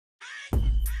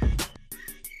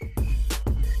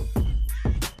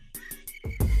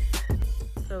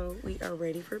we are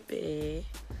ready for bed.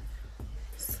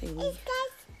 See? Hey guys,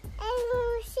 I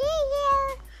will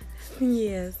see you.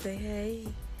 Yeah, say hey.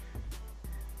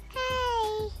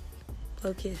 Hey.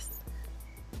 Blow kiss.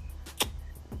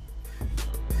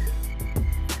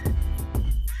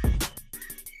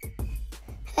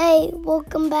 Hey,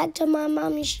 welcome back to my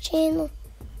mommy's channel.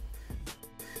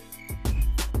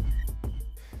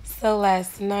 So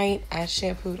last night I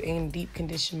shampooed and deep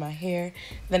conditioned my hair.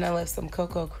 Then I left some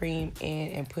cocoa cream in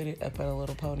and put it up in a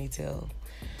little ponytail.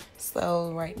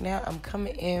 So right now I'm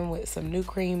coming in with some new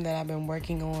cream that I've been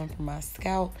working on for my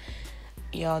scalp.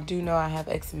 Y'all do know I have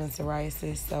eczema and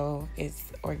psoriasis, so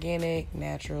it's organic,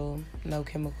 natural, no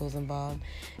chemicals involved.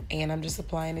 And I'm just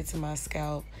applying it to my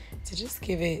scalp to just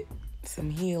give it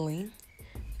some healing,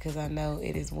 because I know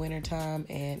it is wintertime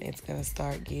and it's gonna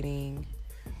start getting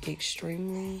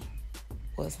extremely,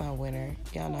 well, it's not winter,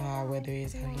 y'all know how our weather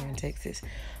is out here in Texas,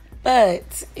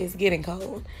 but it's getting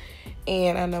cold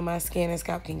and I know my skin and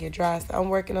scalp can get dry, so I'm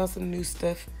working on some new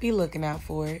stuff. Be looking out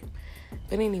for it.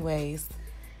 But anyways,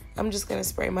 I'm just gonna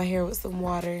spray my hair with some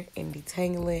water and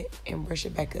detangle it and brush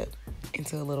it back up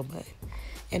into a little bun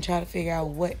and try to figure out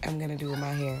what I'm gonna do with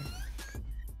my hair.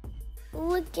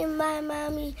 Look at my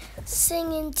mommy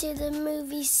singing to the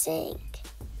movie Sing.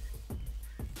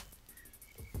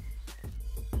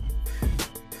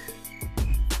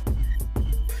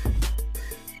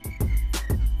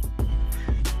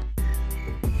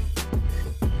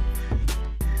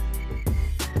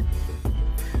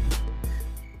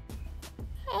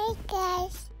 Hey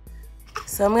guys.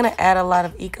 So I'm gonna add a lot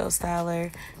of Eco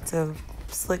Styler to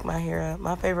slick my hair up.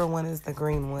 My favorite one is the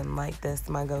green one, like that's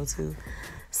my go-to.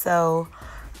 So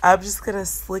I'm just gonna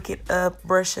slick it up,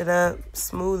 brush it up,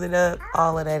 smooth it up,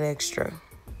 all of that extra.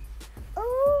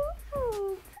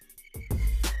 Ooh.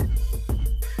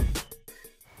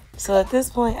 So at this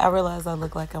point, I realized I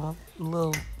look like I'm a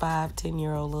little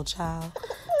 5-10-year-old little child.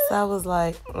 So I was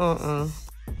like,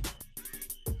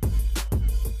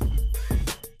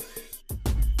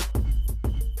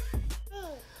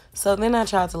 So then I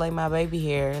tried to lay my baby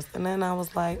hairs, and then I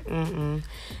was like,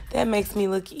 that makes me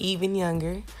look even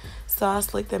younger. So I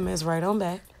slicked them as right on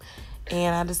back,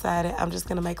 and I decided I'm just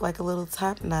gonna make like a little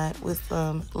top knot with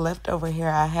some leftover hair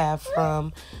I have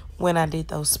from when I did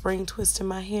those spring twists in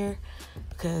my hair,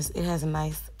 because it has a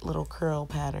nice little curl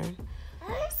pattern.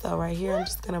 So right here, I'm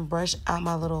just gonna brush out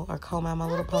my little, or comb out my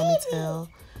little ponytail,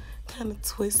 kind of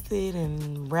twist it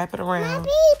and wrap it around,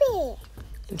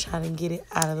 and try to get it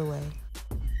out of the way.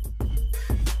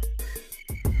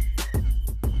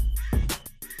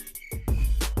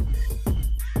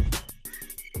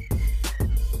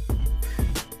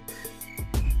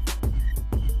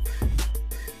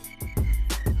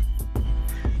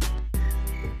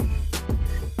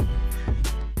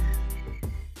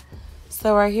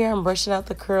 So right here, I'm brushing out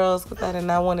the curls because I did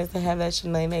not want it to have that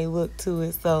Shanae look to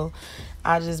it. So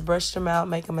I just brushed them out,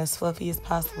 make them as fluffy as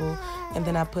possible. And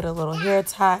then I put a little hair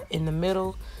tie in the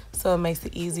middle, so it makes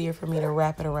it easier for me to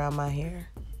wrap it around my hair.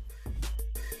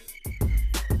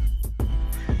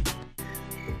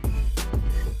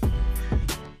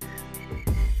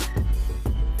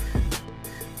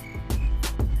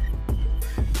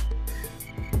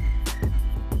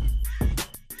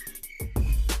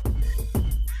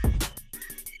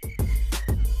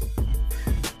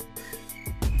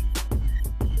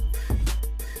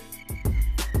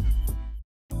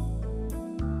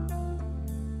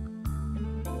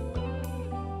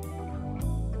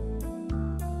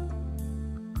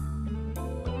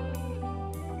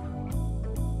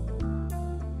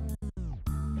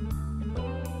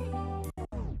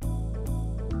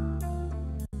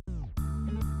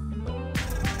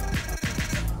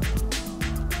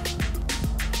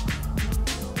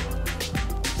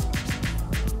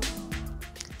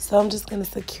 So I'm just going to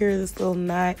secure this little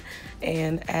knot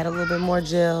and add a little bit more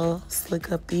gel, slick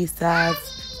up these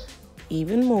sides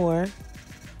even more,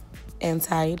 and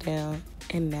tie it down.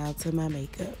 And now to my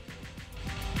makeup.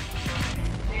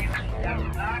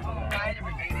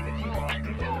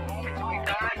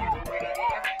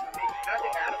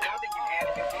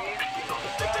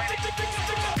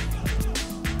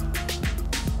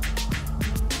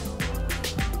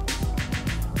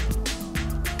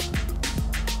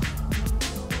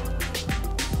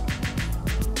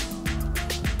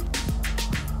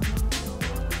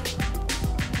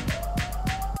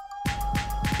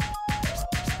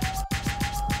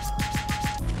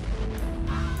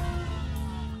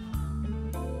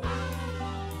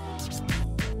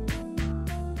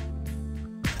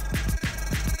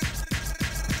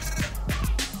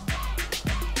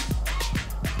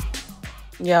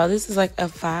 Y'all, this is like a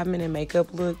 5-minute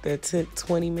makeup look that took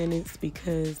 20 minutes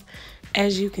because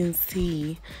As you can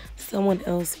see, someone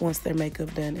else wants their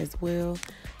makeup done as well.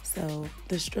 So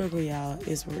the struggle, y'all,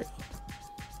 is real.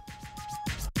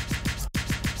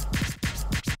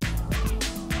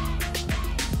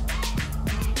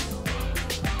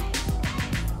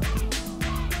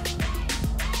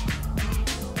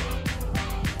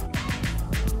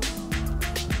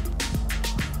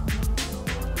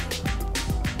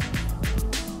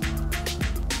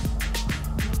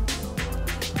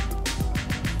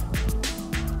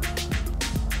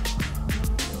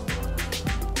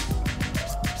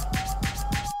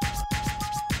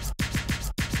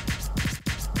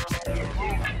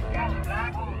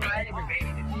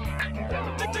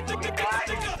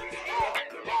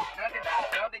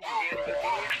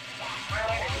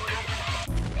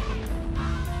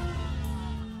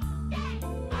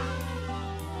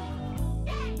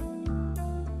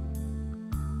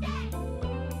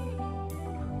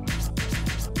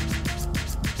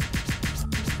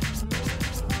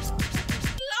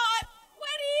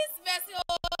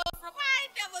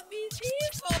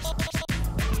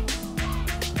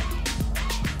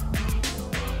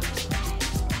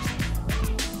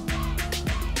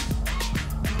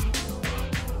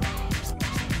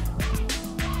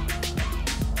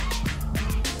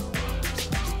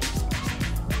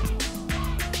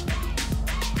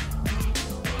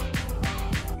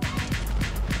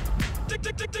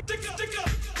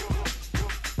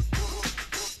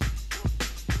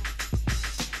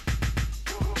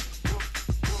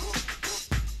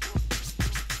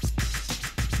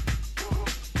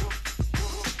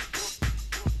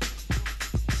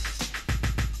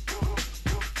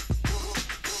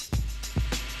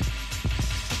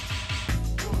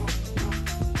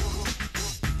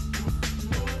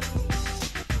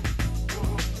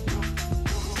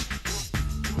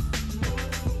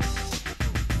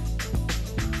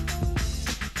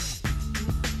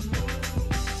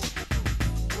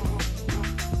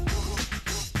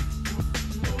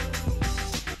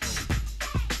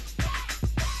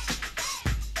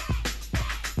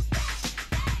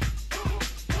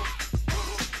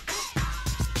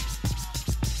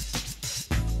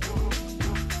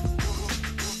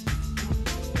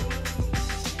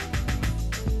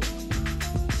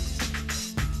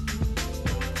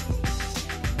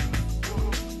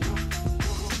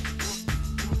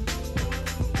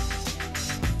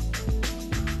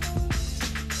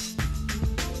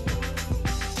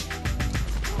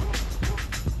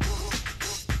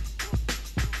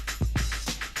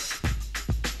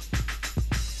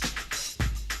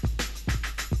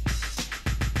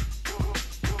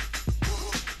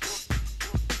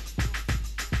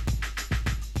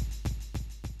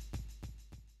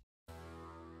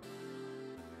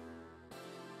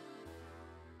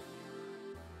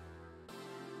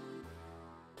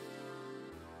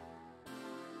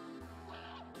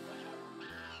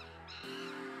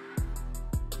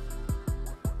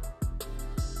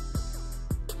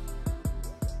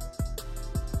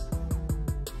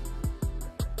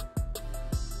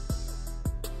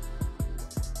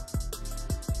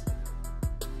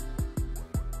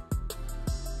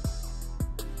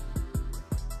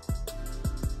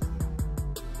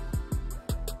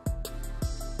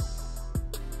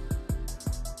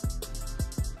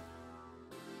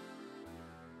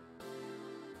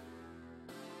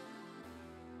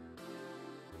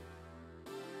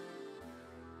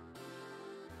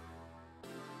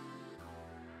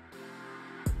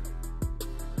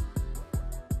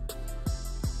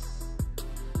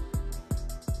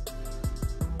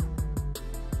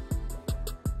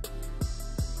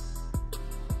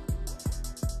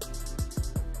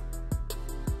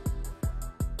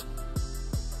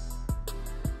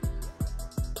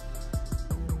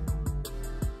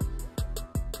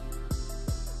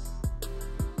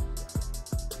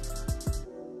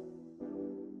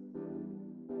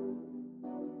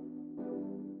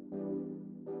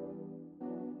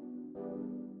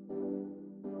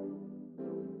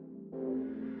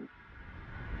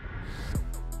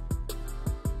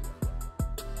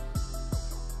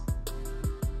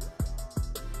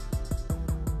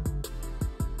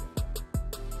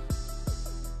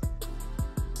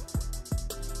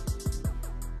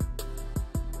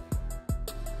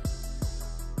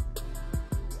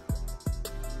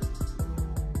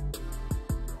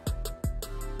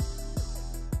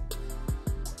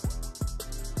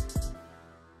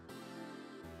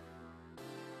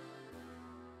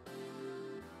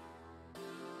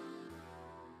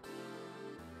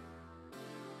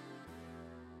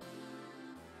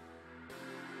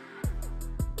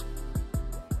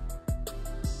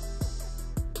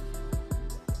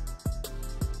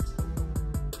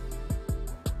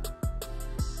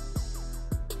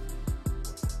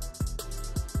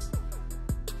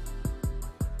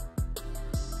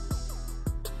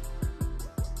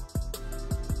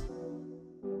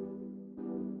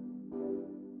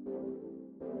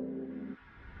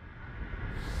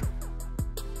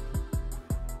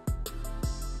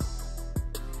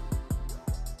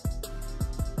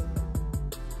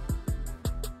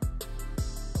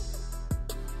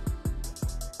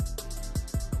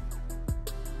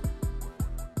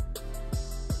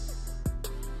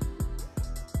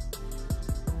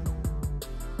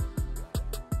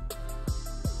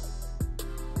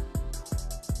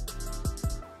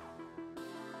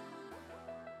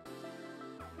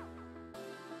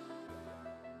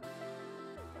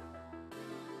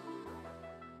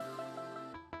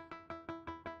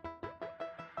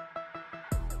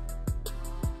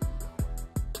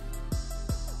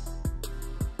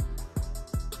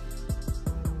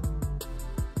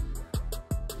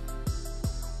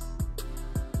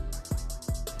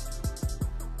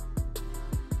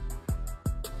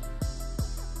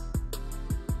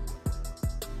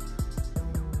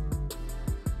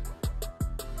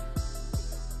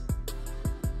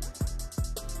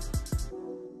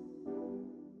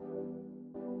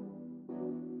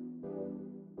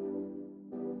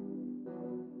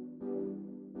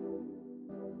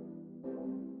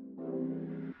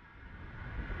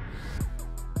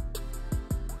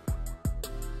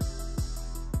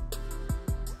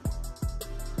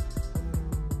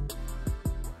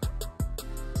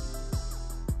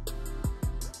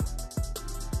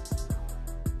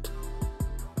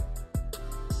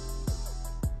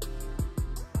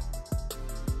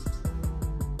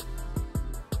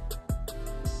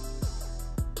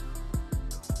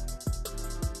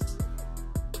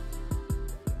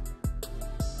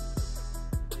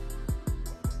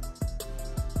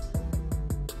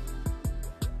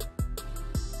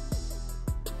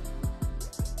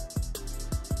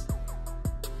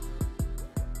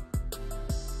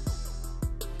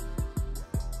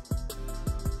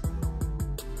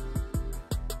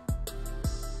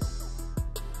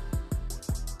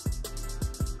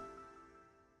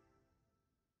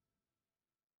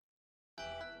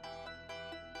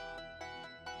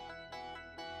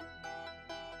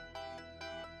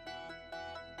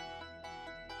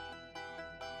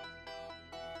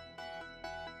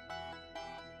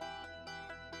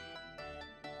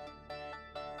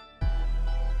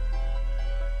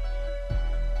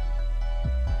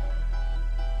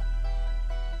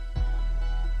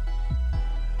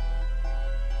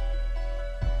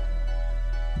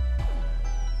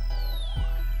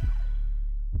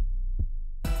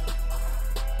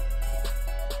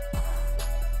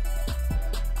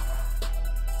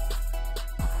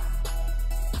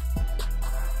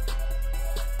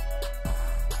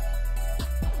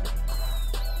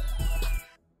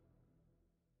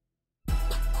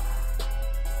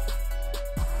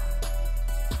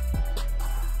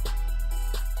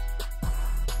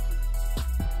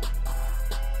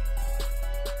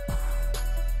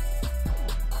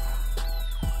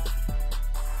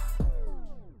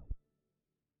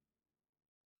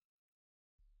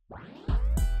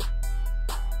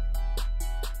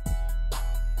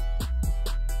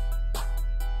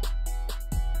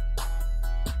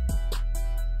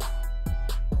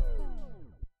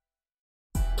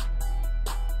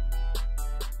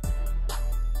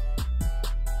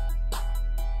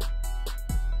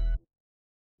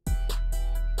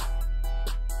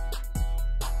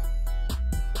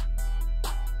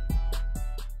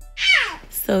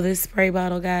 So this spray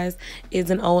bottle, guys, is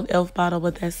an old e.l.f. bottle,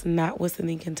 but that's not what's in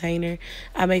the container.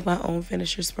 I make my own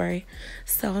finisher spray.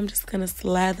 So I'm just going to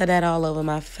slather that all over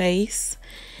my face.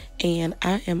 And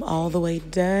I am all the way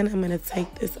done. I'm going to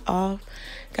take this off.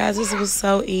 Guys, this was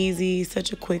so easy.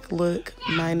 Such a quick look,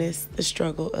 minus the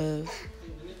struggle of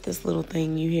this little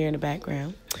thing you hear in the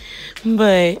background.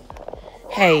 But,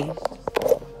 hey,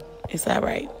 it's all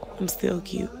right. I'm still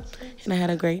cute. And I had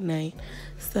a great night.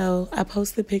 So I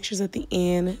posted pictures at the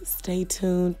end. Stay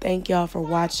tuned. Thank y'all for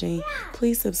watching.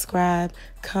 Please subscribe,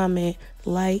 comment,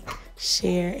 like,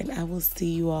 share, and I will see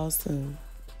you all soon.